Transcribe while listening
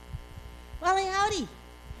everybody.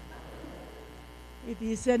 It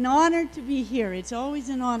is an honor to be here. It's always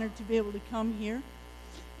an honor to be able to come here.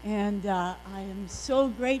 And I am so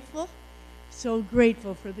grateful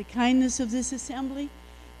for the kindness of this assembly.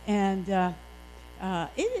 And it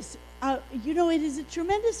is a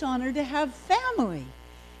tremendous honor to have family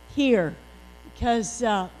here, because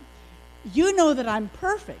you know that I'm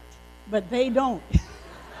perfect, but they don't.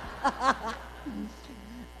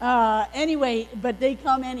 Anyway, but they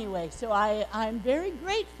come anyway. So I'm very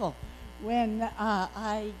grateful when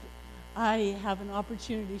I have an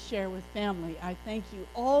opportunity to share with family. I thank you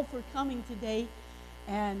all for coming today.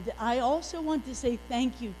 And I also want to say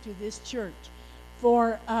thank you to this church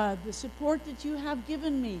for the support that you have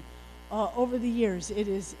given me over the years. It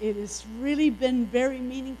has really been very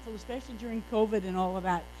meaningful, especially during COVID and all of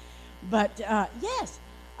that. But yes,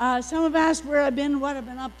 some have asked where I've been, what I've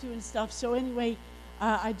been up to and stuff. So anyway,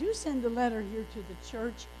 I do send a letter here to the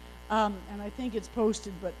church, and I think it's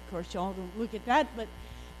posted, but of course y'all don't look at that. But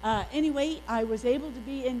anyway, I was able to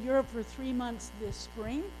be in Europe for 3 months this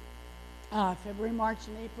spring, February, March,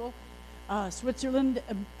 and April, Switzerland,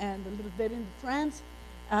 and a little bit into France,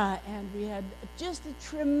 and we had just a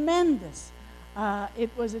tremendous, it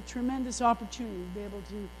was a tremendous opportunity to be able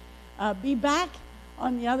to be back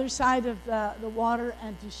on the other side of the water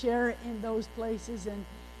and to share in those places and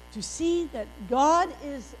to see that God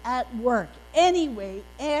is at work anyway,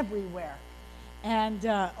 everywhere. And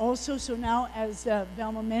also, so now, as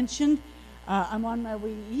Velma mentioned, I'm on my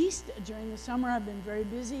way east. During the summer, I've been very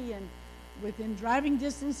busy and within driving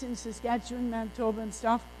distance in Saskatchewan, Manitoba, and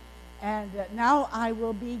stuff. And now I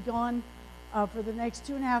will be gone for the next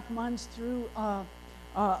 2.5 months through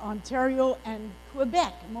Ontario and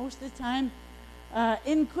Quebec, most of the time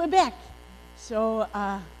in Quebec. So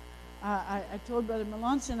I told Brother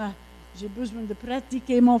Melanson, j'ai besoin de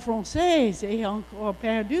pratiquer mon français, c'est encore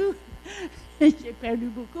perdu. J'ai perdu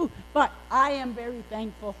beaucoup. But I am very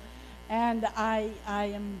thankful, and I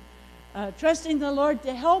am trusting the Lord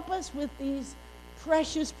to help us with these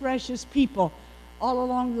precious, precious people all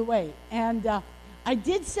along the way. And I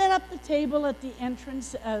did set up the table at the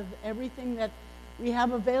entrance of everything that we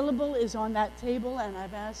have available is on that table, and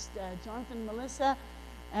I've asked Jonathan, Melissa,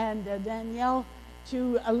 and Danielle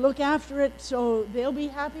to look after it, so they'll be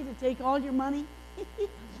happy to take all your money.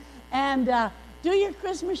 And do your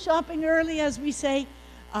Christmas shopping early, as we say.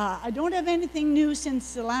 I don't have anything new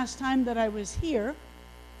since the last time that I was here,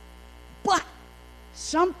 but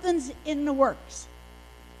something's in the works.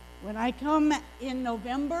 When I come in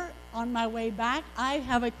November on my way back, I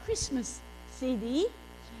have a Christmas CD,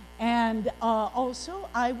 and also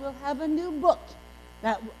I will have a new book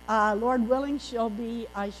that, Lord willing, I shall be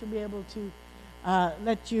able to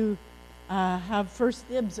let you have first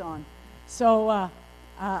dibs on. So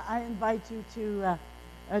I invite you to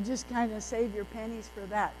just kind of save your pennies for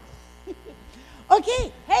that.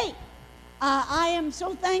 Okay, hey, I am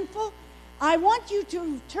so thankful. I want you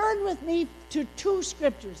to turn with me to 2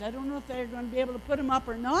 scriptures. I don't know if they're going to be able to put them up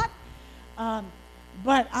or not,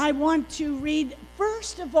 but I want to read,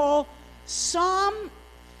 first of all, Psalm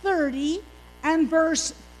 30 and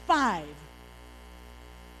verse 5.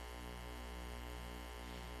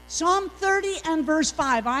 Psalm 30 and verse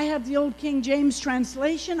 5. I have the old King James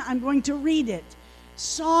translation. I'm going to read it.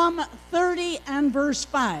 Psalm 30 and verse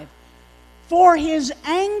 5. For his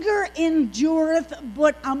anger endureth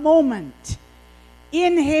but a moment.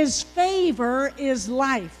 In his favor is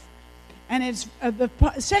life. And it's the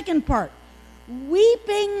second part.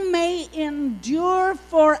 Weeping may endure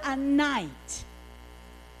for a night,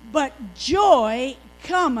 but joy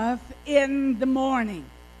cometh in the morning.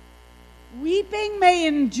 Weeping may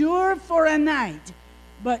endure for a night,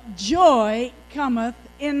 but joy cometh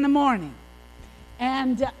in the morning.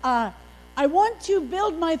 And I want to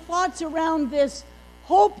build my thoughts around this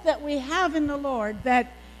hope that we have in the Lord,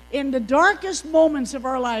 that in the darkest moments of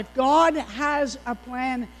our life, God has a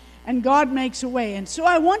plan and God makes a way. And so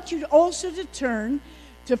I want you also to turn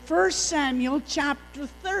to 1 Samuel chapter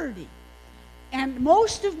 30. And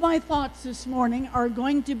most of my thoughts this morning are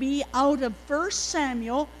going to be out of 1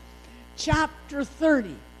 Samuel chapter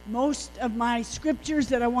 30. Most of my scriptures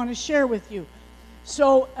that I want to share with you.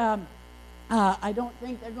 So I don't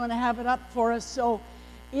think they're going to have it up for us. So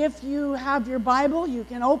if you have your Bible, you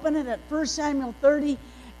can open it at 1 Samuel 30,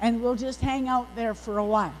 and we'll just hang out there for a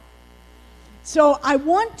while. So I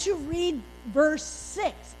want to read verse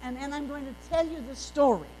 6, and then I'm going to tell you the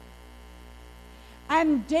story.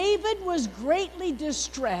 And David was greatly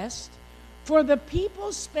distressed, for the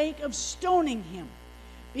people spake of stoning him,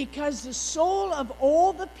 because the soul of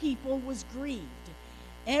all the people was grieved,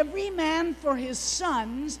 every man for his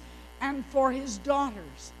sons and for his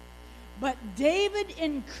daughters. But David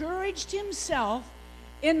encouraged himself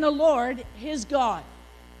in the Lord his God.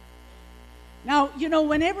 Now,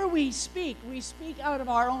 whenever we speak out of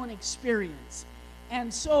our own experience.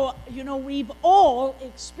 And so, we've all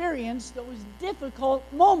experienced those difficult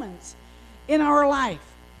moments in our life.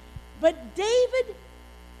 But David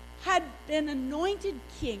had been anointed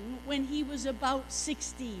king when he was about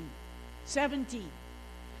 16, 17,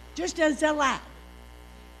 just as a lad.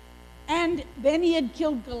 And then he had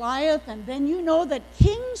killed Goliath, and then that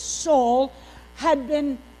King Saul had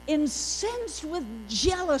been incensed with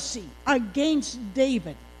jealousy against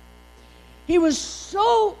David. He was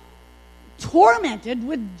so tormented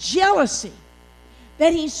with jealousy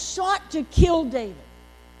that he sought to kill David.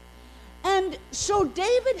 And so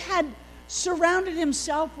David had surrounded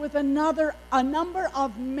himself with a number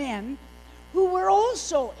of men who were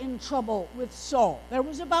also in trouble with Saul. There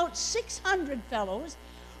was about 600 fellows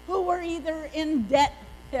who were either in debt,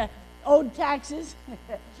 owed taxes,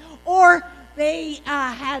 or they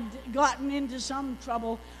had gotten into some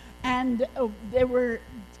trouble, and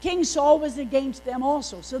King Saul was against them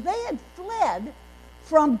also. So they had fled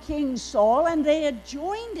from King Saul, and they had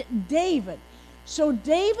joined David. So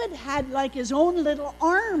David had like his own little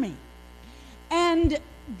army, and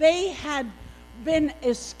they had been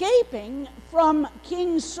escaping from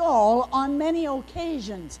King Saul on many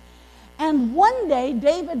occasions. And one day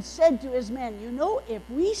David said to his men, if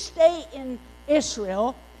we stay in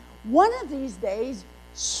Israel, one of these days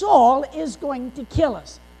Saul is going to kill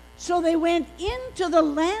us. So they went into the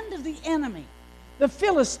land of the enemy, the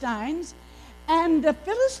Philistines, and the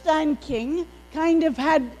Philistine king kind of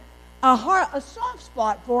had a soft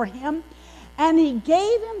spot for him, and he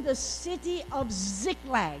gave him the city of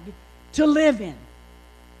Ziklag to live in.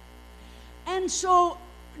 And so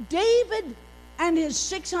David and his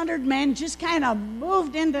 600 men just kind of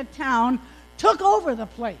moved into town, took over the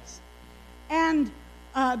place. And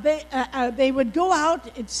they would go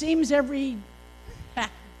out, it seems every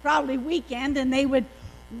probably weekend, and they would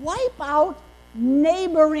wipe out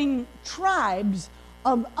neighboring tribes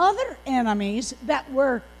of other enemies that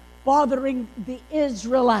were bothering the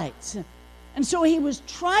Israelites. And so he was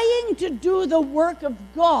trying to do the work of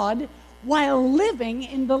God while living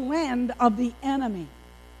in the land of the enemy.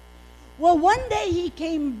 Well, one day he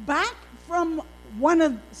came back from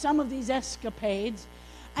some of these escapades,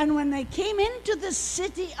 and when they came into the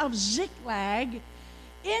city of Ziklag,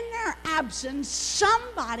 in their absence,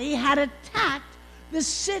 somebody had attacked the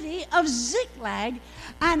city of Ziklag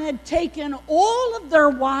and had taken all of their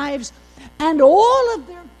wives and all of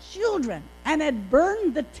their children and had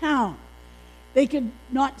burned the town. They could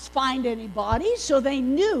not find any bodies, so they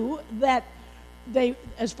knew that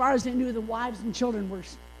as far as they knew, the wives and children were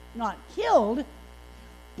not killed.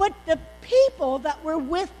 But the people that were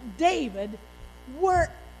with David were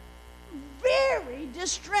very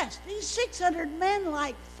distressed. These 600 men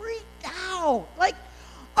freaked out.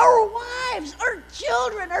 Our wives, our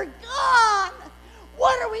children are gone.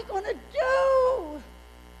 What are we going to do?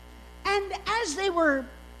 And as they were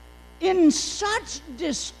in such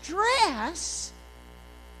distress,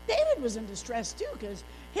 David was in distress too, because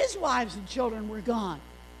his wives and children were gone.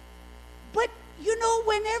 But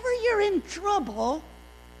whenever you're in trouble,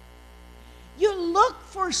 you look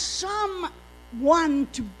for someone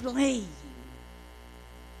to blame.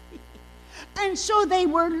 And so they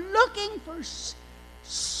were looking for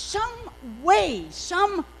some way,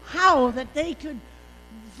 somehow, that they could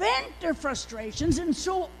vent their frustrations. And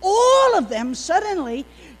so all of them suddenly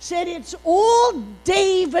said, it's all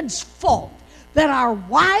David's fault that our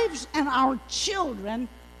wives and our children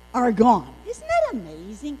are gone. Isn't that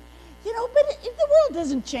amazing? But the world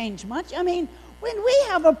doesn't change much. I mean, when we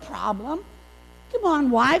have a problem, come on,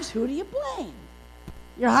 wives, who do you blame?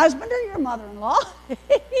 Your husband or your mother-in-law?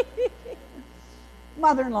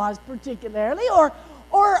 Mother-in-laws particularly, or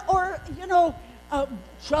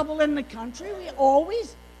trouble in the country.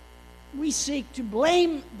 We seek to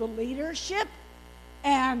blame the leadership,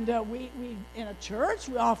 and we in a church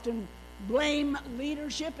we often blame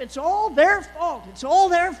leadership. It's all their fault. It's all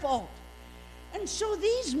their fault. And so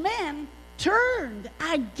these men turned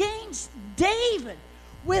against David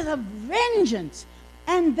with a vengeance,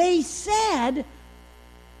 and they said,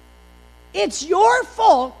 it's your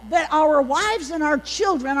fault that our wives and our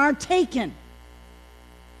children are taken.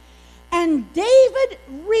 And David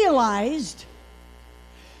realized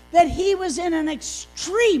that he was in an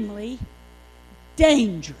extremely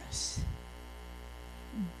dangerous,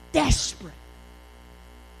 desperate,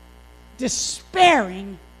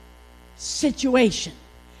 despairing situation.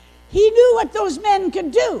 He knew what those men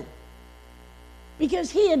could do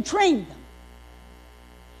because he had trained them.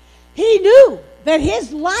 He knew that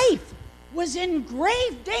his life was in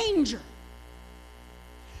grave danger.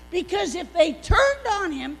 Because if they turned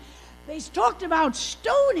on him, they talked about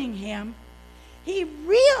stoning him, he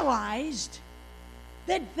realized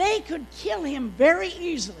that they could kill him very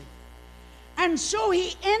easily. And so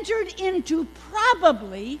he entered into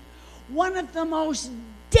probably one of the most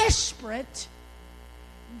desperate,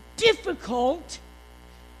 difficult,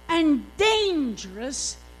 and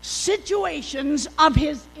dangerous situations of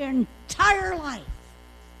his entire life.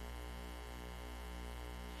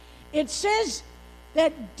 It says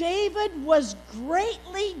that David was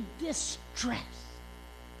greatly distressed.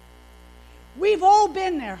 We've all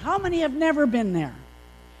been there. How many have never been there?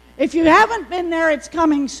 If you haven't been there, it's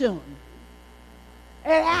coming soon.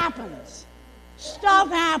 It happens. Stuff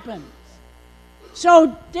happens.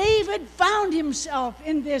 So David found himself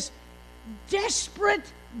in this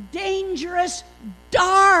desperate, dangerous,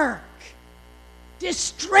 dark,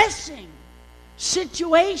 distressing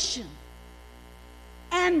situation.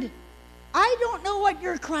 And I don't know what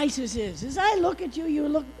your crisis is. As I look at you, you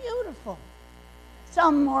look beautiful.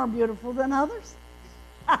 Some more beautiful than others.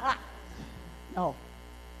 No.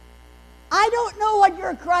 I don't know what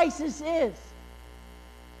your crisis is.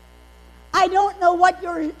 I don't know what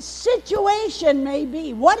your situation may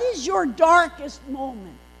be. What is your darkest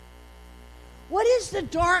moment? What is the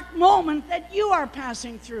dark moment that you are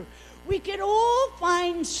passing through? We could all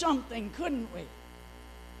find something, couldn't we?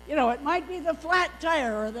 You know, it might be the flat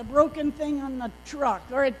tire or the broken thing on the truck,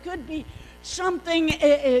 or it could be something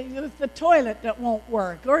with the toilet that won't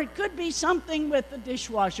work, or it could be something with the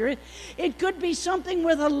dishwasher. It could be something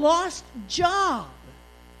with a lost job,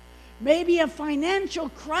 maybe a financial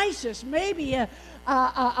crisis, maybe a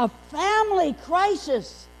family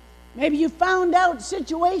crisis. Maybe you found out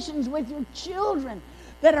situations with your children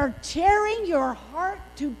that are tearing your heart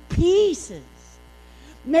to pieces.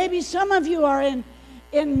 Maybe some of you are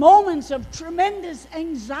in moments of tremendous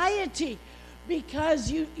anxiety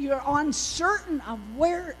because you're uncertain of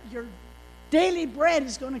where your daily bread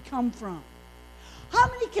is going to come from. How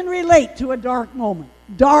many can relate to a dark moment?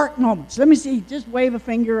 Dark moments. Let me see. Just wave a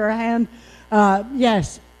finger or a hand.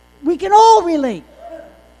 Yes. We can all relate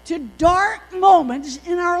to dark moments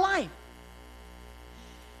in our life.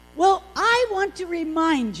 Well, I want to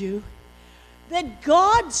remind you that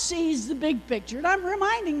God sees the big picture. And I'm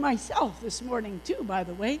reminding myself this morning too, by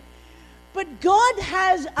the way. But God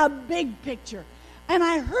has a big picture. And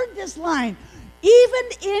I heard this line, even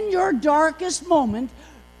in your darkest moment,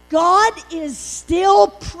 God is still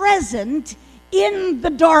present in the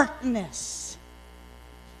darkness.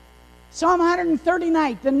 Psalm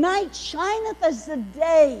 139, the night shineth as the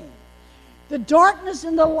day. The darkness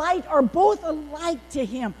and the light are both alike to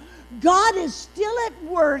him. God is still at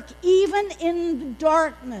work even in the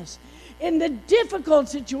darkness, in the difficult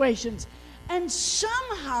situations. And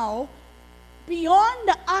somehow,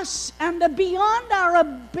 beyond us and beyond our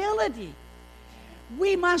ability,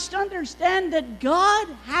 we must understand that God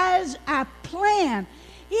has a plan.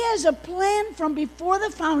 He has a plan from before the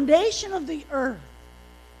foundation of the earth.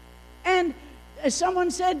 And as someone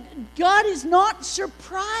said, God is not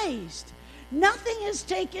surprised. Nothing has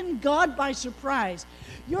taken God by surprise.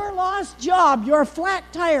 Your lost job, your flat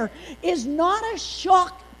tire, is not a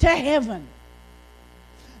shock to heaven.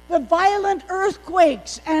 The violent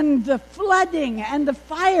earthquakes and the flooding and the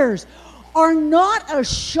fires are not a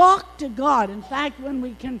shock to God. In fact, when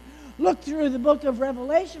we can look through the book of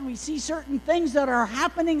Revelation, we see certain things that are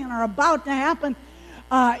happening and are about to happen.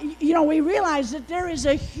 We realize that there is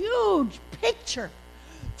a huge picture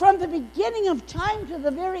from the beginning of time to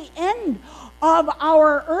the very end of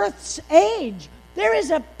our earth's age. There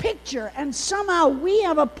is a picture, and somehow we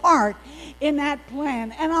have a part in that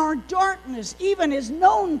plan, and our darkness even is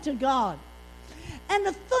known to God. And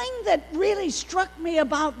the thing that really struck me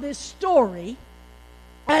about this story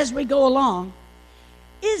as we go along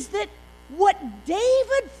is that what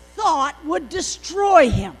David thought would destroy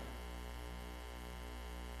him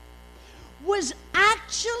was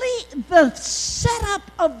actually the setup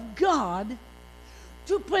of God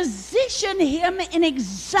to position him in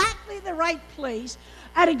exactly the right place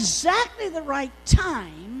at exactly the right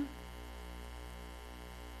time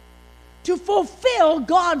to fulfill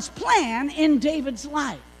God's plan in David's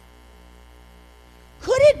life.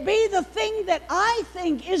 Could it be the thing that I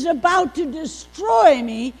think is about to destroy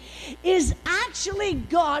me is actually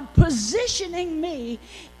God positioning me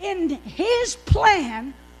in his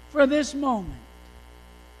plan for this moment?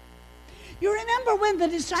 You remember when the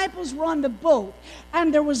disciples were on the boat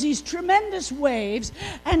and there was these tremendous waves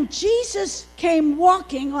and Jesus came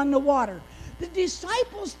walking on the water. The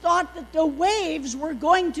disciples thought that the waves were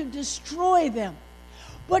going to destroy them.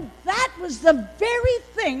 But that was the very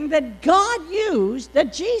thing that God used,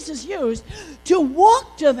 that Jesus used, to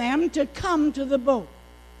walk to them to come to the boat.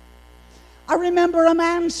 I remember a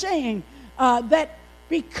man saying that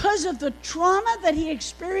because of the trauma that he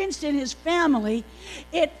experienced in his family,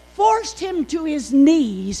 it forced him to his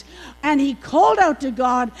knees, and he called out to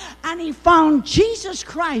God, and he found Jesus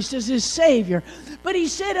Christ as his Savior. But he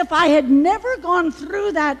said, if I had never gone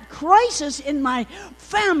through that crisis in my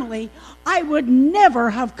family, I would never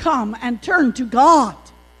have come and turned to God.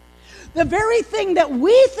 The very thing that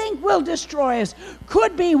we think will destroy us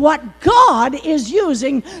could be what God is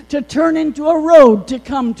using to turn into a road to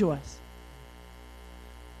come to us.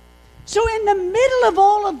 So in the middle of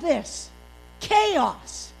all of this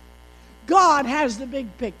chaos, God has the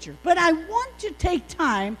big picture. But I want to take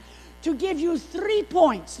time to give you 3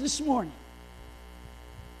 points this morning.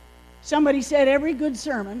 Somebody said every good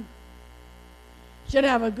sermon should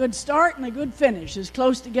have a good start and a good finish, as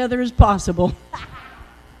close together as possible.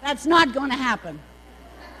 That's not going to happen.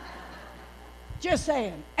 Just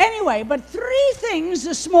saying. Anyway, but 3 things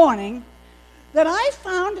this morning that I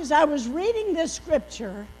found as I was reading this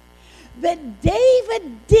scripture that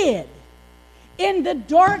David did in the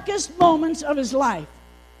darkest moments of his life.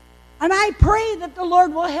 And I pray that the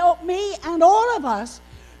Lord will help me and all of us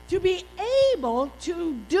to be able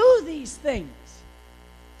to do these things.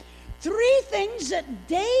 3 things that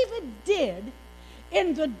David did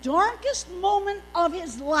in the darkest moment of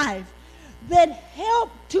his life that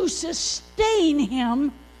helped to sustain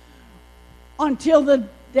him until the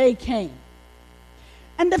day came.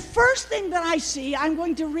 And the first thing that I see, I'm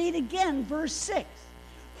going to read again, verse 6.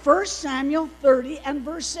 1 Samuel 30 and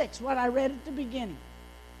verse 6, what I read at the beginning.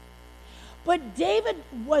 But David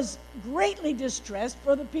was greatly distressed,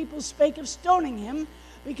 for the people spake of stoning him,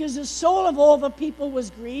 because the soul of all the people was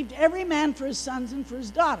grieved, every man for his sons and for his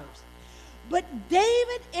daughters. But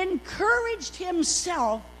David encouraged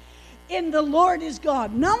himself in the Lord his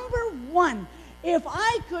God. Number 1, if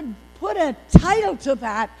I could put a title to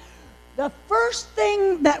that, the first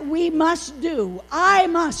thing that we must do, I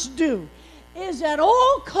must do, is at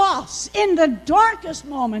all costs, in the darkest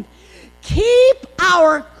moment, keep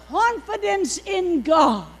our confidence in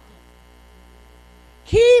God.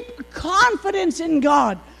 Keep confidence in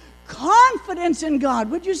God. Confidence in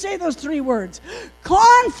God. Would you say those 3 words?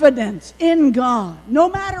 Confidence in God. No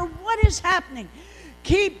matter what is happening,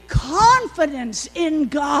 keep confidence in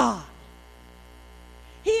God.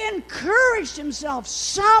 He encouraged himself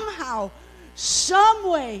somehow, some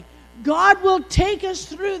way, God will take us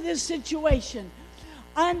through this situation.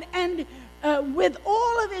 And with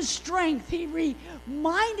all of his strength, he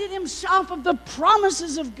reminded himself of the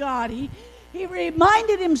promises of God. He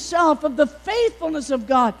reminded himself of the faithfulness of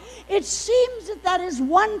God. It seems that is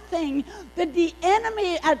one thing that the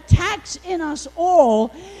enemy attacks in us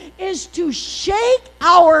all, is to shake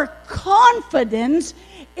our confidence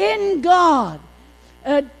in God.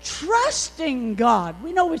 Trusting God.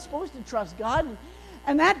 We know we're supposed to trust God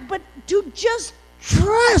and that, but to just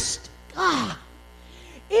trust God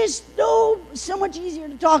is so much easier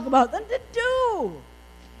to talk about than to do.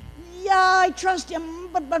 Yeah, I trust him,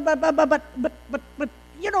 but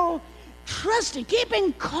you know, trusting,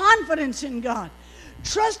 keeping confidence in God,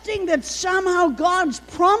 trusting that somehow God's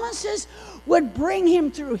promises would bring him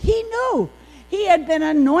through. He knew he had been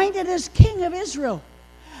anointed as king of Israel,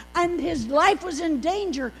 and his life was in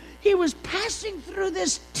danger. He was passing through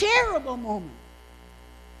this terrible moment,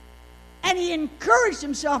 and he encouraged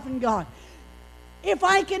himself in God. If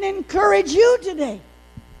I can encourage you today,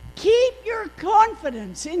 keep your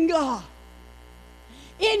confidence in God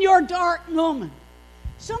in your dark moment.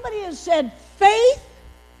 Somebody has said faith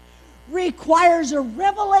requires a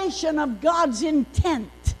revelation of God's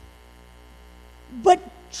intent, but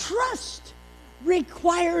trust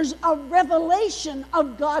requires a revelation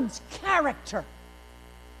of God's character.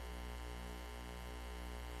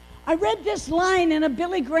 I read this line in a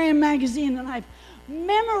Billy Graham magazine, and I've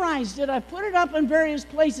memorized it. I put it up in various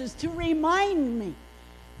places to remind me,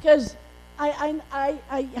 because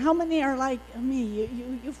how many are like me?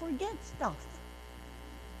 You forget stuff,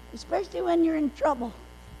 especially when you're in trouble.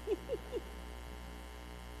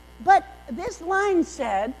 But this line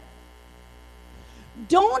said,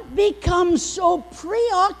 don't become so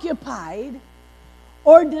preoccupied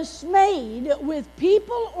or dismayed with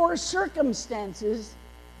people or circumstances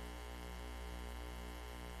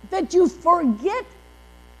that you forget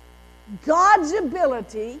God's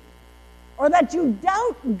ability, or that you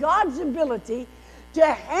doubt God's ability to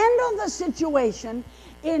handle the situation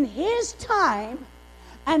in his time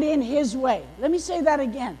and in his way. Let me say that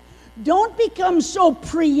again. Don't become so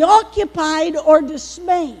preoccupied or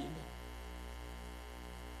dismayed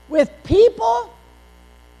with people,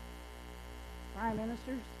 prime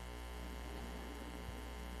ministers,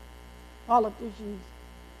 politicians,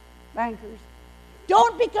 bankers.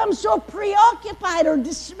 Don't become so preoccupied or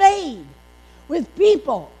dismayed with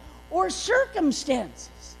people or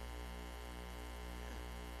circumstances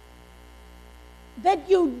that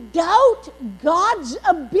you doubt God's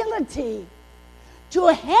ability to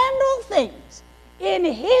handle things in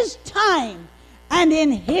His time and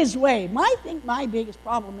in His way. I think my biggest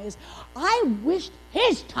problem is I wished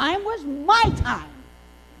His time was my time.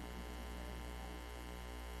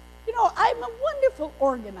 You know, I'm a wonderful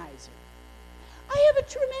organizer. I have a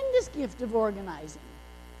tremendous gift of organizing.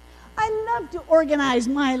 I love to organize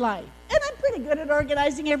my life, and I'm pretty good at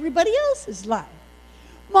organizing everybody else's life.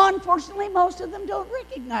 Unfortunately, most of them don't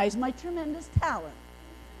recognize my tremendous talent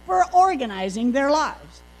for organizing their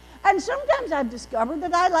lives. And sometimes I've discovered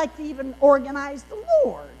that I like to even organize the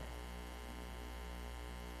Lord.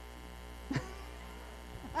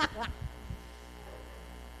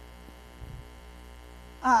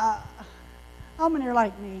 How many are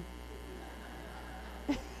like me?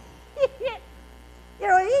 You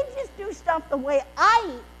know, He just do stuff the way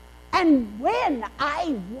I and when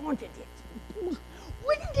I wanted it.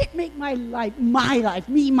 Wouldn't it make my life,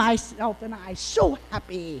 me, myself, and I so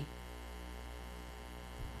happy?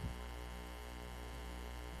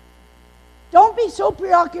 Don't be so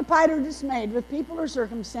preoccupied or dismayed with people or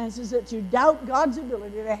circumstances that you doubt God's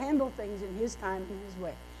ability to handle things in His time and His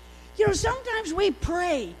way. You know, sometimes we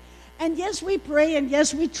pray, and yes, we pray, and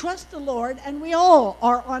yes, we trust the Lord, and we all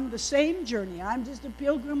are on the same journey. I'm just a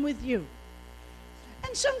pilgrim with you.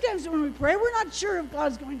 And sometimes when we pray, we're not sure if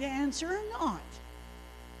God's going to answer or not.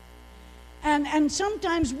 And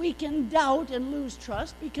sometimes we can doubt and lose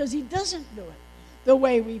trust because He doesn't do it the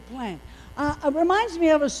way we plan. It reminds me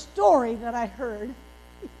of a story that I heard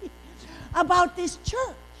about this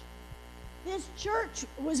church. This church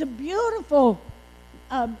was a beautiful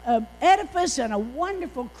edifice and a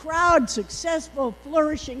wonderful crowd, successful,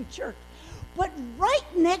 flourishing church. But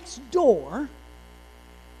right next door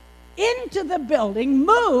into the building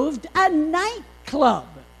moved a nightclub,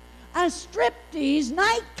 a striptease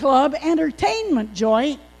nightclub entertainment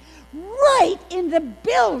joint right in the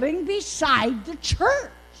building beside the church.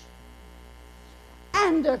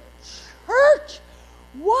 And the church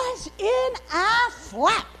was in a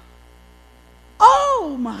flap.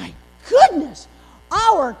 Oh my goodness!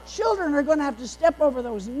 Our children are going to have to step over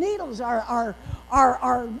those needles. Our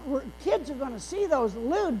kids are going to see those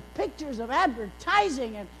lewd pictures of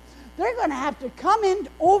advertising, and they're going to have to come in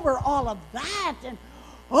over all of that. And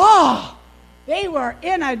they were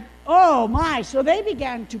in a, so they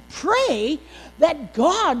began to pray that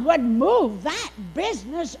God would move that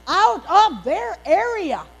business out of their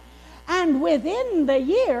area. And within the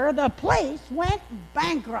year, the place went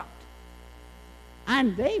bankrupt.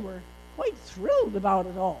 And they were quite thrilled about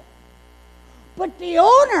it all. But the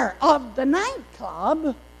owner of the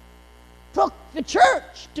nightclub took the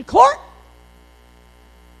church to court.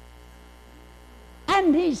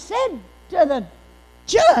 And he said to the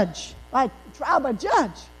judge, trial by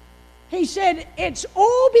judge, he said, it's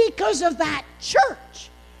all because of that church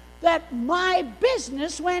that my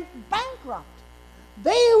business went bankrupt.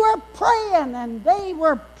 They were praying and they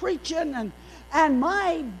were preaching and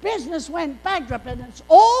my business went bankrupt, and it's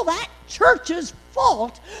all that church's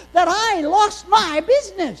fault that I lost my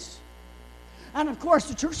business. And of course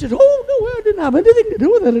the church said, oh no, I didn't have anything to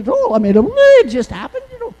do with it at all. I mean, it just happened,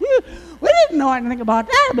 you know. We didn't know anything about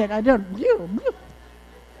that, but I didn't,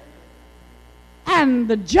 And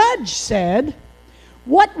the judge said,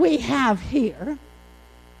 what we have here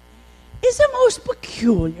is a most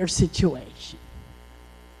peculiar situation.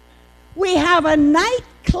 We have a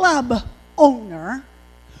nightclub owner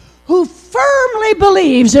who firmly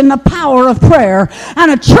believes in the power of prayer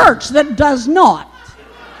and a church that does not.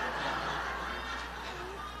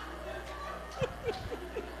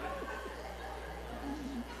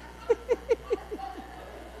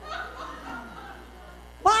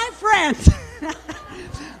 My friends,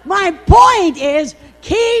 my point is,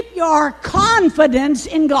 keep your confidence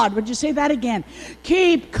in God. Would you say that again?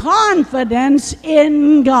 Keep confidence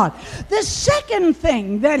in God. The second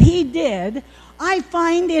thing that he did, I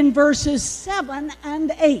find in verses 7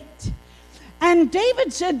 and 8. And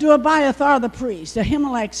David said to Abiathar the priest,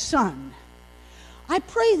 Ahimelech's son, I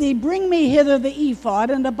pray thee, bring me hither the ephod.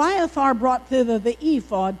 And Abiathar brought thither the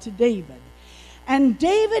ephod to David. And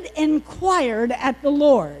David inquired at the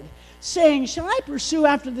Lord, saying, shall I pursue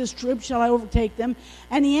after this troop? Shall I overtake them?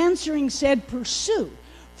 And he answering said, pursue,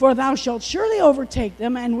 for thou shalt surely overtake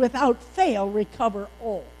them, and without fail recover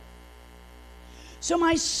all. So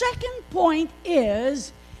my second point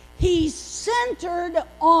is, He's centered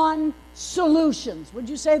on solutions. Would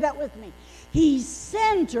you say that with me? He's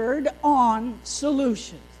centered on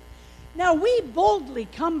solutions. Now, we boldly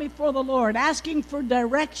come before the Lord, asking for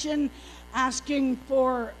direction, asking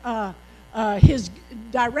for His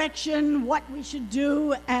direction, what we should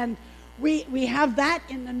do, and we have that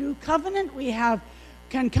in the New Covenant. We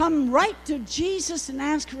can come right to Jesus and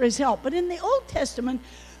ask for His help. But in the Old Testament,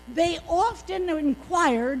 they often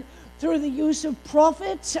inquired through the use of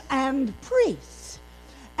prophets and priests.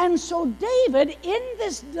 And so David, in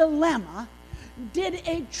this dilemma, did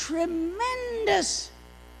a tremendous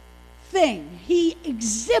thing. He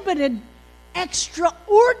exhibited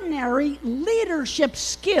extraordinary leadership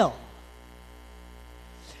skill.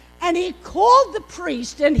 And he called the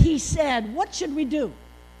priest and he said, what should we do?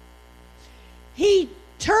 He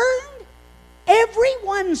turned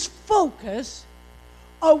everyone's focus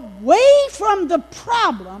away from the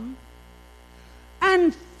problem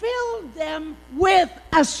and filled them with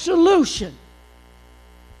a solution.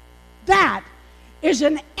 That is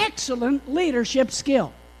an excellent leadership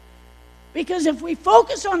skill. Because if we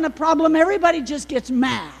focus on the problem, everybody just gets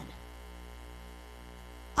mad,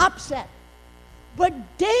 upset. But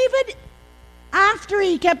David, after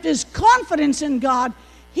he kept his confidence in God,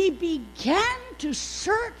 he began to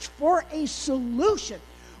search for a solution.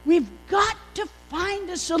 We've got to find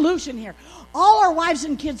a solution here. All our wives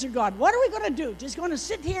and kids are gone. What are we going to do? Just going to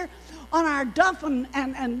sit here on our duff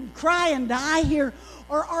and cry and die here?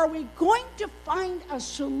 Or are we going to find a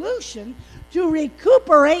solution to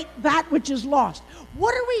recuperate that which is lost?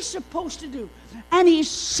 What are we supposed to do? And he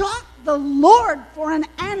sought the Lord for an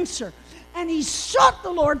answer. And he sought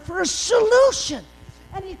the Lord for a solution.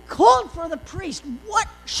 And he called for the priest. What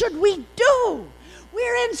should we do?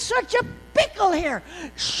 We're in such a pickle here.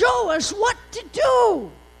 Show us what to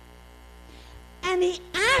do. And he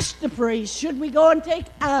asked the priest, should we go and take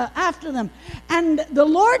after them? And the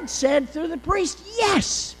Lord said through the priest,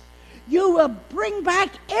 yes, you will bring back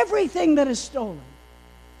everything that is stolen.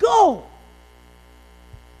 Go.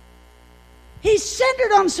 He's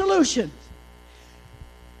centered on solutions.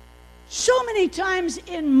 So many times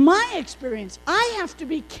in my experience, I have to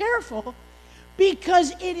be careful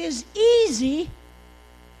because it is easy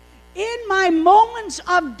in my moments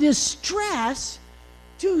of distress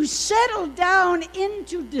to settle down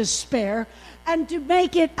into despair and to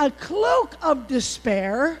make it a cloak of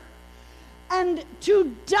despair and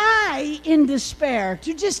to die in despair,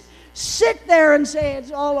 to just sit there and say,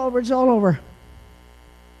 it's all over, it's all over.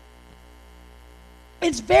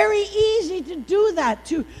 It's very easy to do that,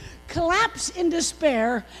 to collapse in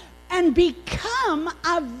despair and become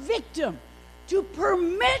a victim, to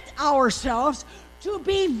permit ourselves to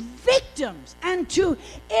be victims and to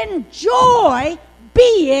enjoy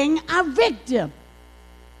being a victim.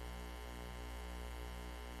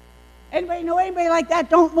 Anybody know anybody like that?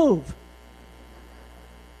 Don't move.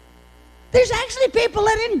 There's actually people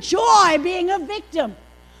that enjoy being a victim.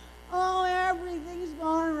 Oh, everything's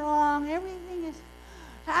gone wrong. Everything has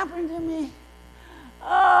happened to me.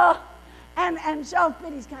 Oh, and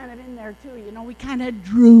self-pity's kind of in there too. You know, we kind of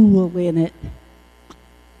drool in it.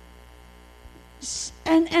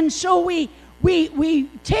 And so we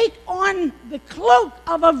take on the cloak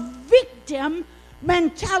of a victim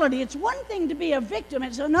mentality. It's one thing to be a victim.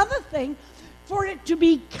 It's another thing for it to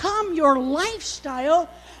become your lifestyle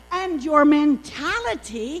and your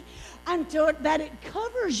mentality until that it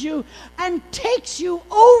covers you and takes you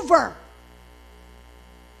over.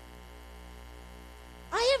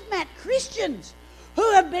 I have met Christians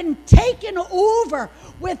who have been taken over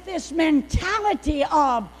with this mentality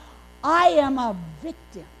of, I am a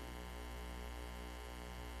victim.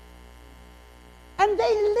 And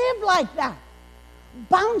they live like that,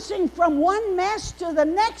 bouncing from one mess to the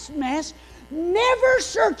next mess, never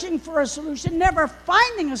searching for a solution, never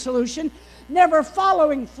finding a solution, never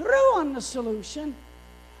following through on the solution,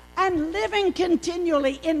 and living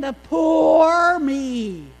continually in the poor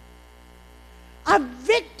me. A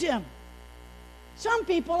victim. Some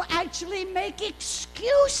people actually make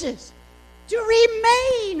excuses to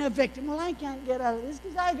remain a victim. Well, I can't get out of this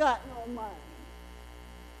because I got no money.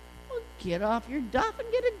 Well, get off your duff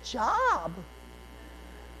and get a job.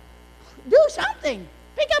 Do something.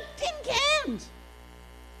 Pick up tin cans.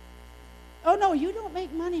 Oh, no, you don't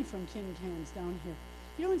make money from tin cans down here.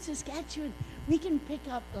 You know, in Saskatchewan, we can pick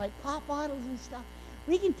up, like, pop bottles and stuff.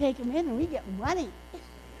 We can take them in and we get money.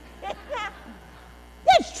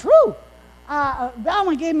 That's true.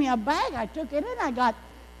 Velma gave me a bag. I took it in. I got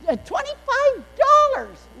 $25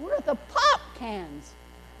 worth of pop cans.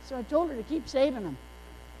 So I told her to keep saving them.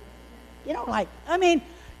 You know, like, I mean,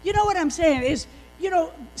 you know what I'm saying is, you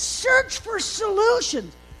know, search for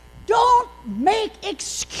solutions. Don't make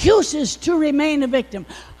excuses to remain a victim.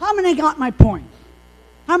 How many got my point?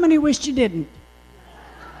 How many wished you didn't?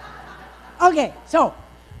 Okay, so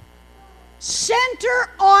center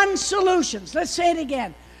on solutions. Let's say it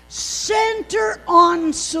again. Center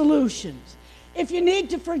on solutions. If you need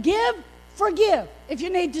to forgive, forgive. If you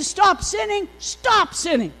need to stop sinning, stop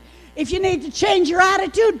sinning. If you need to change your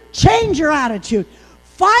attitude, change your attitude.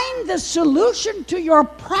 Find the solution to your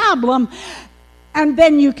problem, and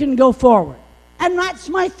then you can go forward. And that's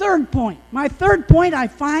my third point. My third point I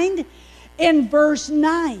find in verse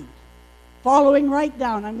 9. Following right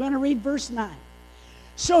down, I'm going to read verse 9.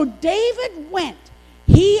 So David went,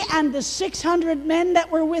 he and the 600 men that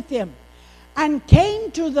were with him, and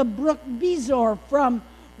came to the brook Bezor, from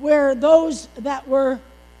where those that were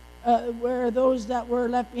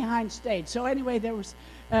left behind stayed. So anyway, there was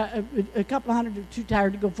a couple of hundred who were too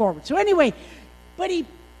tired to go forward. So anyway, but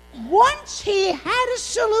once he had a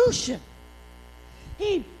solution,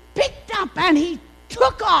 he picked up and he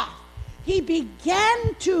took off. He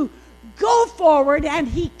began to go forward, and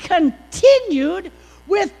he continued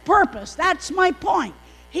with purpose. That's my point.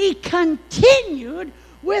 He continued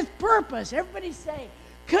with purpose. Everybody say,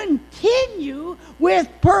 continue with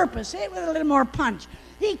purpose. Say it with a little more punch.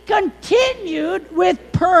 He continued with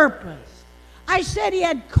purpose. I said he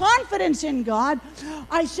had confidence in God.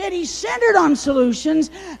 I said he centered on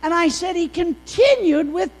solutions. And I said he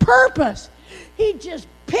continued with purpose. He just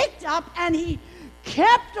picked up and he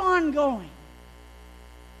kept on going.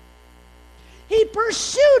 He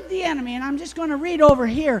pursued the enemy. And I'm just going to read over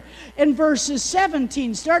here in verses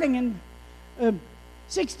 17, starting in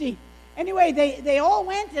 16. Anyway, they all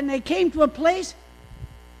went and they came to a place.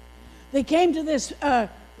 They came to this,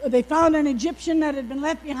 they found an Egyptian that had been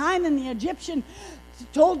left behind, and the Egyptian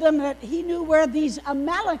told them that he knew where these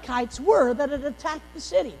Amalekites were that had attacked the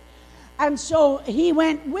city. And so he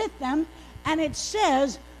went with them, and it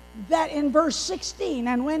says that in verse 16,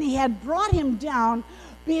 and when he had brought him down,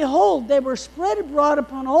 behold, they were spread abroad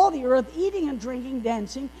upon all the earth, eating and drinking,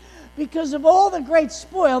 dancing, because of all the great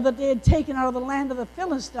spoil that they had taken out of the land of the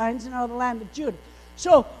Philistines and out of the land of Judah.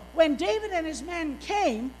 So when David and his men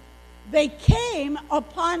came, they came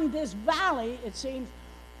upon this valley, it seems,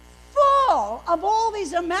 full of all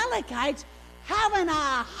these Amalekites having a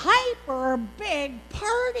hyper big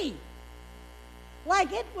party.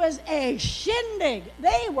 Like it was a shindig.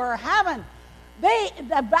 They were having,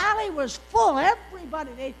 the valley was full.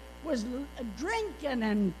 Everybody was drinking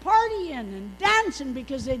and partying and dancing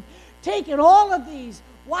because they'd taken all of these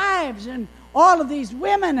wives and all of these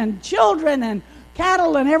women and children and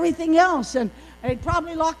cattle and everything else, and they'd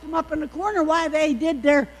probably locked them up in the corner while they did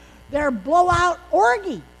their blowout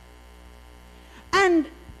orgy. And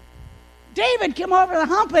David came over the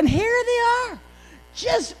hump, and here they are,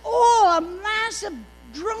 just all a massive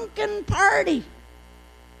drunken party.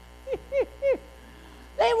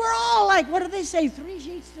 They were all like, what do they say, 3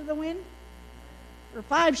 sheets to the wind? Or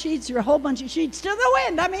 5 sheets, or a whole bunch of sheets to the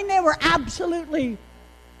wind. I mean, they were absolutely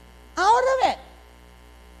out of it.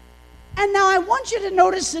 And now I want you to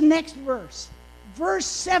notice the next verse. Verse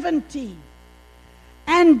 17.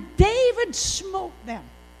 And David smote them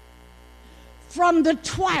from the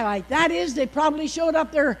twilight. That is, they probably showed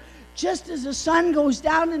up there just as the sun goes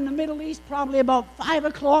down in the Middle East, probably about 5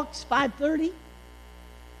 o'clock, 5:30.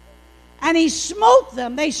 And he smote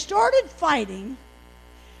them. They started fighting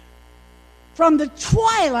from the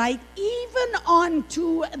twilight even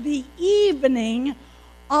unto the evening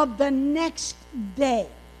of the next day.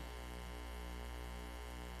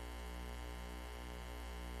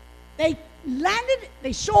 They landed,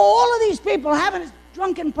 they saw all of these people having a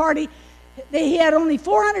drunken party. He had only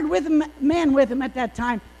 400 men with him at that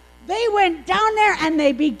time. They went down there and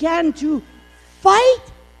they began to fight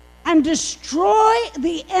and destroy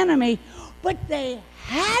the enemy, but they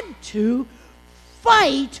had to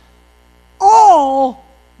fight all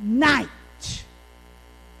night.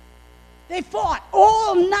 They fought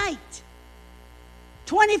all night.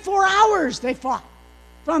 24 hours they fought.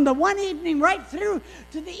 From the one evening right through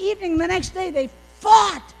to the evening the next day, they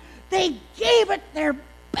fought. They gave it their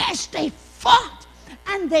best. They fought.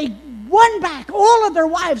 And they won back all of their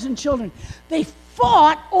wives and children. They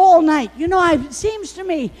fought all night. You know, it seems to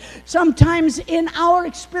me sometimes in our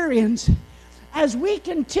experience, as we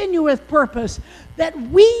continue with purpose, that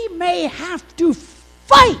we may have to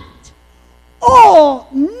fight all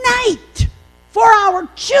night for our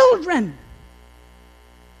children.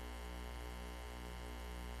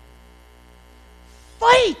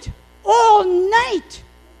 Fight all night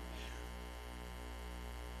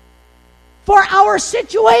for our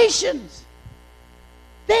situations.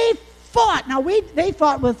 They fought. Now, they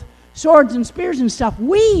fought with swords and spears and stuff.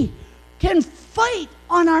 We can fight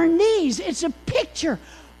on our knees. It's a picture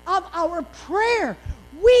of our prayer.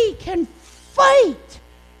 We can fight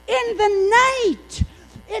in the night,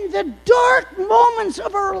 in the dark moments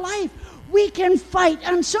of our life. We can fight,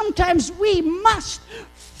 and sometimes we must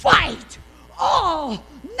fight all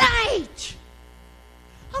night.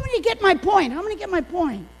 How many get my point? How many get my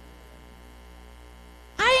point?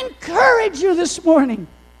 I encourage you this morning,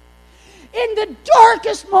 in the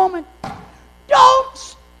darkest moment,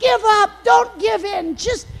 don't give up, don't give in.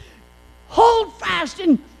 Just hold fast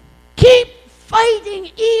and keep fighting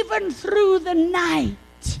even through the night.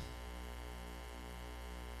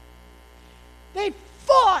 They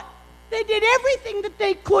fought. They did everything that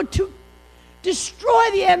they could to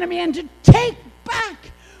destroy the enemy and to take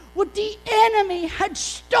back what the enemy had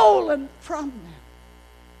stolen from them.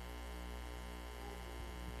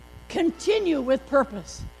 Continue with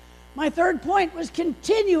purpose. My third point was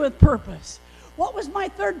continue with purpose. What was my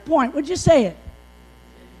third point? Would you say it?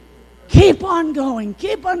 Keep on going.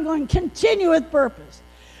 Keep on going. Continue with purpose.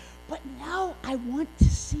 But now I want to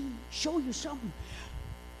show you something.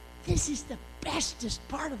 This is the bestest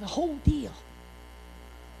part of the whole deal.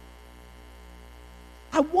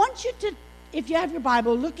 I want you to, if you have your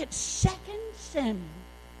Bible, look at 2 Samuel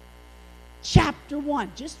chapter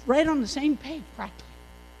 1. Just right on the same page, practically.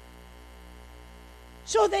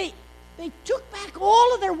 So they took back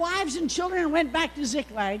all of their wives and children and went back to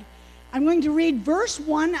Ziklag. I'm going to read verse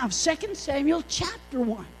 1 of 2 Samuel chapter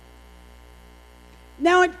 1.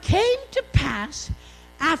 Now it came to pass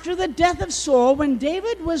after the death of Saul, when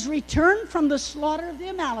David was returned from the slaughter of the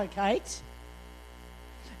Amalekites,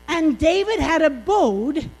 and David had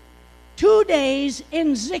abode 2 days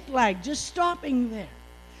in Ziklag, just stopping there.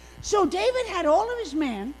 So David had all of his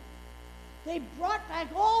men. They brought back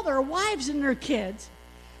all their wives and their kids,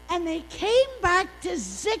 and they came back to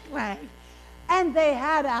Ziklag, and they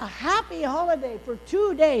had a happy holiday for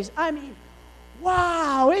 2 days. I mean,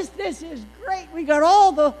 wow, this is great. We got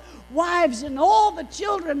all the wives and all the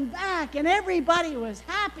children back, and everybody was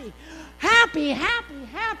happy, happy, happy,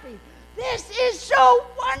 happy. This is so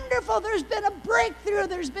wonderful. There's been a breakthrough.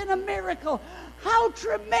 There's been a miracle. How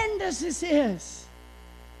tremendous this is.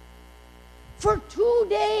 For 2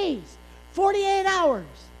 days, 48 hours.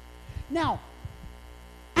 Now,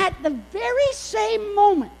 at the very same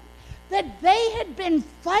moment that they had been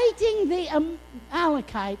fighting the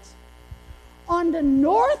Amalekites on the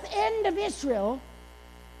north end of Israel,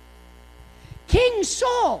 King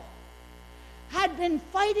Saul had been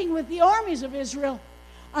fighting with the armies of Israel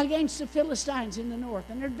against the Philistines in the north.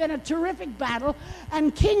 And there had been a terrific battle,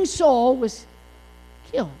 and King Saul was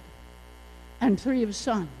killed, and 3 of his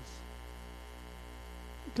sons,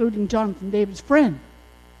 including Jonathan, David's friend,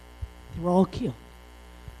 they were all killed.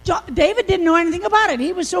 David didn't know anything about it.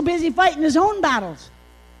 He was so busy fighting his own battles.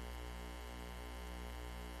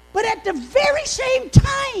 But at the very same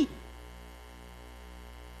time,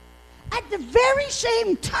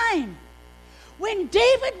 when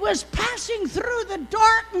David was passing through the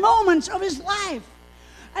dark moments of his life,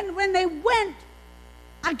 and when they went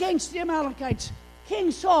against the Amalekites, King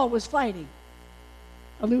Saul was fighting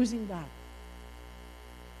a losing battle.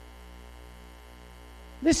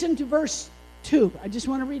 Listen to verse 2. I just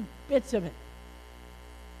want to read bits of it.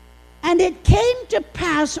 And it came to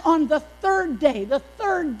pass on the third day.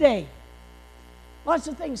 Lots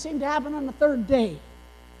of things seem to happen on the third day.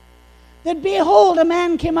 That behold, a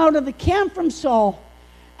man came out of the camp from Saul,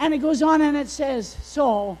 and it goes on and it says,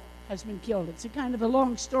 Saul has been killed. It's a kind of a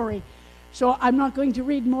long story, so I'm not going to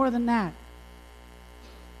read more than that.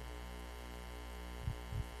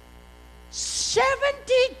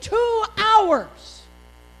 72 hours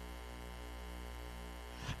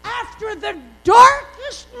after the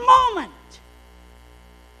darkest moment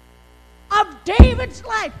of David's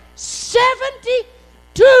life,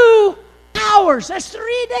 72 hours. That's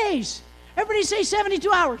 3 days. Everybody say 72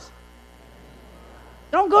 hours.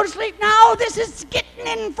 Don't go to sleep now. This is getting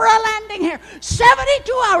in for a landing here.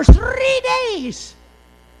 72 hours, 3 days.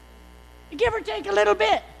 Give or take a little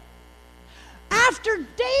bit. After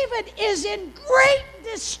David is in great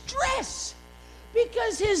distress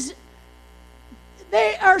because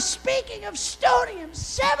they are speaking of stoning him,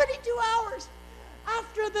 72 hours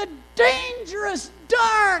after the dangerous,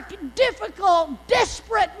 dark, difficult,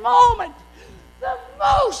 desperate moment, the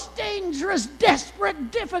most dangerous, desperate,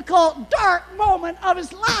 difficult, dark moment of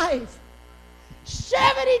his life.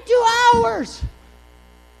 72 hours.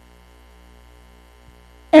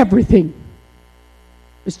 Everything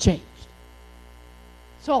was changed.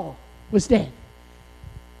 Saul was dead.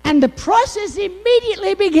 And the process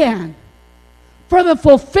immediately began for the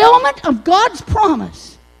fulfillment of God's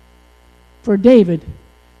promise for David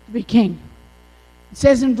to to be king. It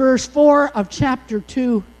says in verse 4 of chapter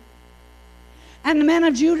 2, and the men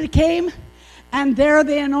of Judah came, and there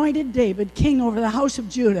they anointed David king over the house of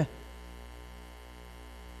Judah.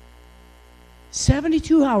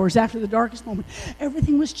 72 hours after the darkest moment,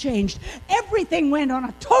 everything was changed. Everything went on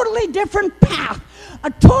a totally different path, a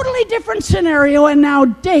totally different scenario, and now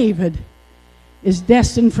David is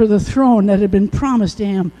destined for the throne that had been promised to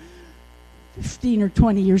him 15 or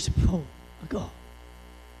 20 years ago.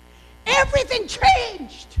 Everything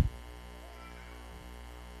changed.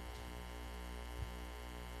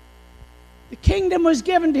 The kingdom was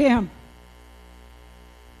given to him.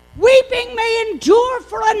 Weeping may endure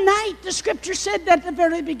for a night. The scripture said that at the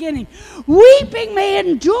very beginning. Weeping may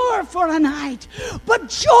endure for a night, but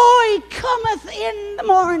joy cometh in the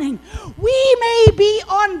morning. We may be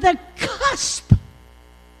on the cusp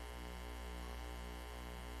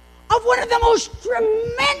of one of the most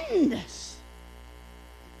tremendous,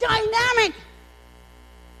 dynamic,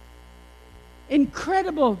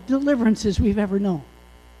 incredible deliverances we've ever known.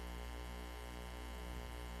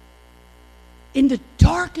 In the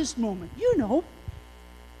darkest moment, you know,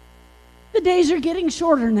 the days are getting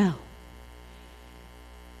shorter now.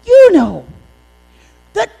 You know,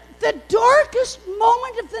 that the darkest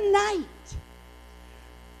moment of the night,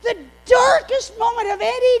 the darkest moment of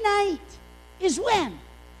any night is when?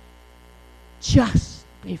 Just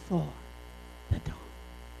before the dawn.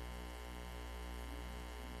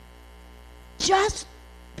 Just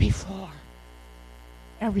before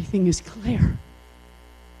everything is clear.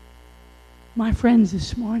 My friends,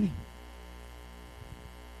 this morning,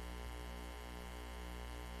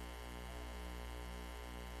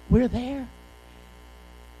 we're there.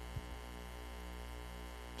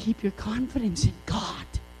 Keep your confidence in God.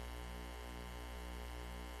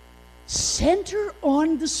 Center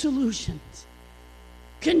on the solutions.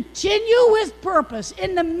 Continue with purpose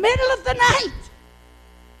in the middle of the night.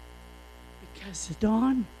 Because the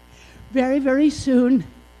dawn, very, very soon,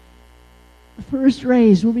 the first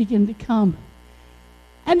rays will begin to come.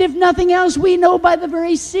 And if nothing else, we know by the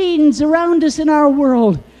very scenes around us in our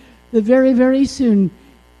world that very, very soon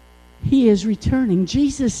he is returning.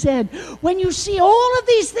 Jesus said, when you see all of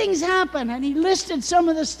these things happen, and he listed some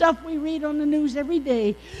of the stuff we read on the news every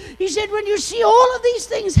day. He said, when you see all of these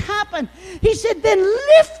things happen, he said, then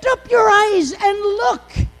lift up your eyes and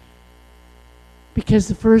look. Because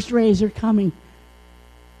the first rays are coming.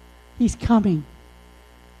 He's coming.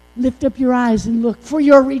 Lift up your eyes and look, for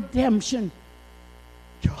your redemption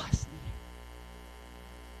draws near.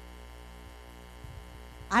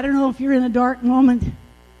 I don't know if you're in a dark moment.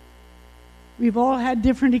 We've all had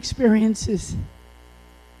different experiences.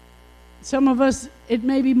 Some of us, it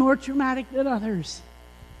may be more traumatic than others.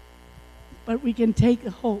 But we can take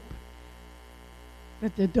the hope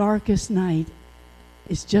that the darkest night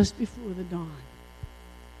is just before the dawn.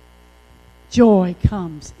 Joy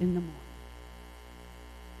comes in the morning.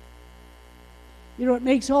 You know, it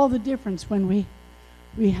makes all the difference when we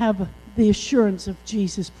have the assurance of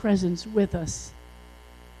Jesus' presence with us.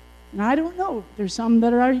 And I don't know. There's some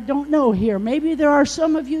that I don't know here. Maybe there are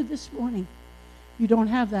some of you this morning. You don't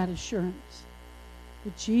have that assurance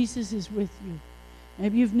that Jesus is with you.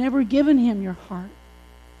 Maybe you've never given him your heart.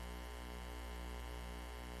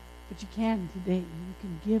 But you can today. You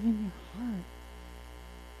can give him your heart.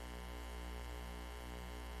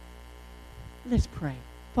 Let's pray.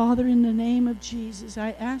 Father, in the name of Jesus,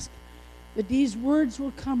 I ask that these words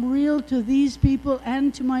will come real to these people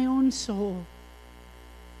and to my own soul.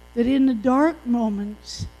 That in the dark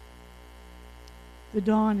moments, the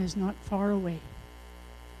dawn is not far away.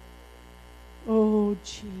 Oh,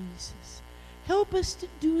 Jesus. Help us to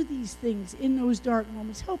do these things in those dark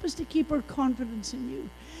moments. Help us to keep our confidence in you.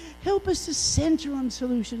 Help us to center on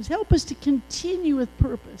solutions. Help us to continue with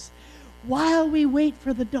purpose while we wait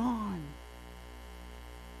for the dawn.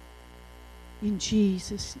 In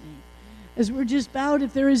Jesus' name. As we're just bowed,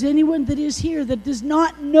 if there is anyone that is here that does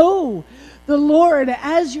not know the Lord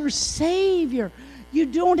as your Savior, you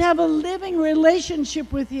don't have a living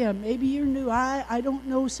relationship with him. Maybe you're new. I don't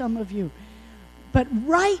know some of you. But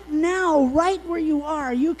right now, right where you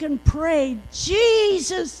are, you can pray,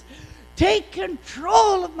 Jesus, take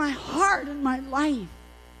control of my heart and my life.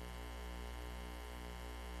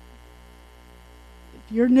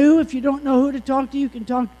 If you're new, if you don't know who to talk to, you can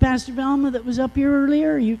talk to Pastor Velma that was up here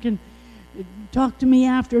earlier. You can talk to me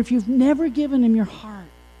after. If you've never given him your heart,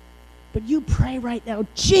 but you pray right now,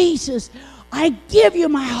 Jesus, I give you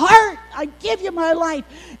my heart. I give you my life.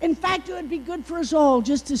 In fact, it would be good for us all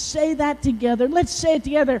just to say that together. Let's say it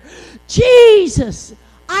together. Jesus,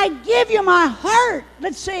 I give you my heart.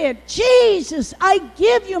 Let's say it. Jesus, I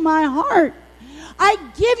give you my heart. I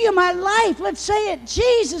give you my life. Let's say it.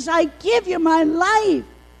 Jesus, I give you my life.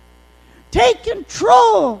 Take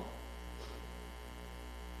control.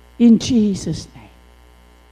 In Jesus' name.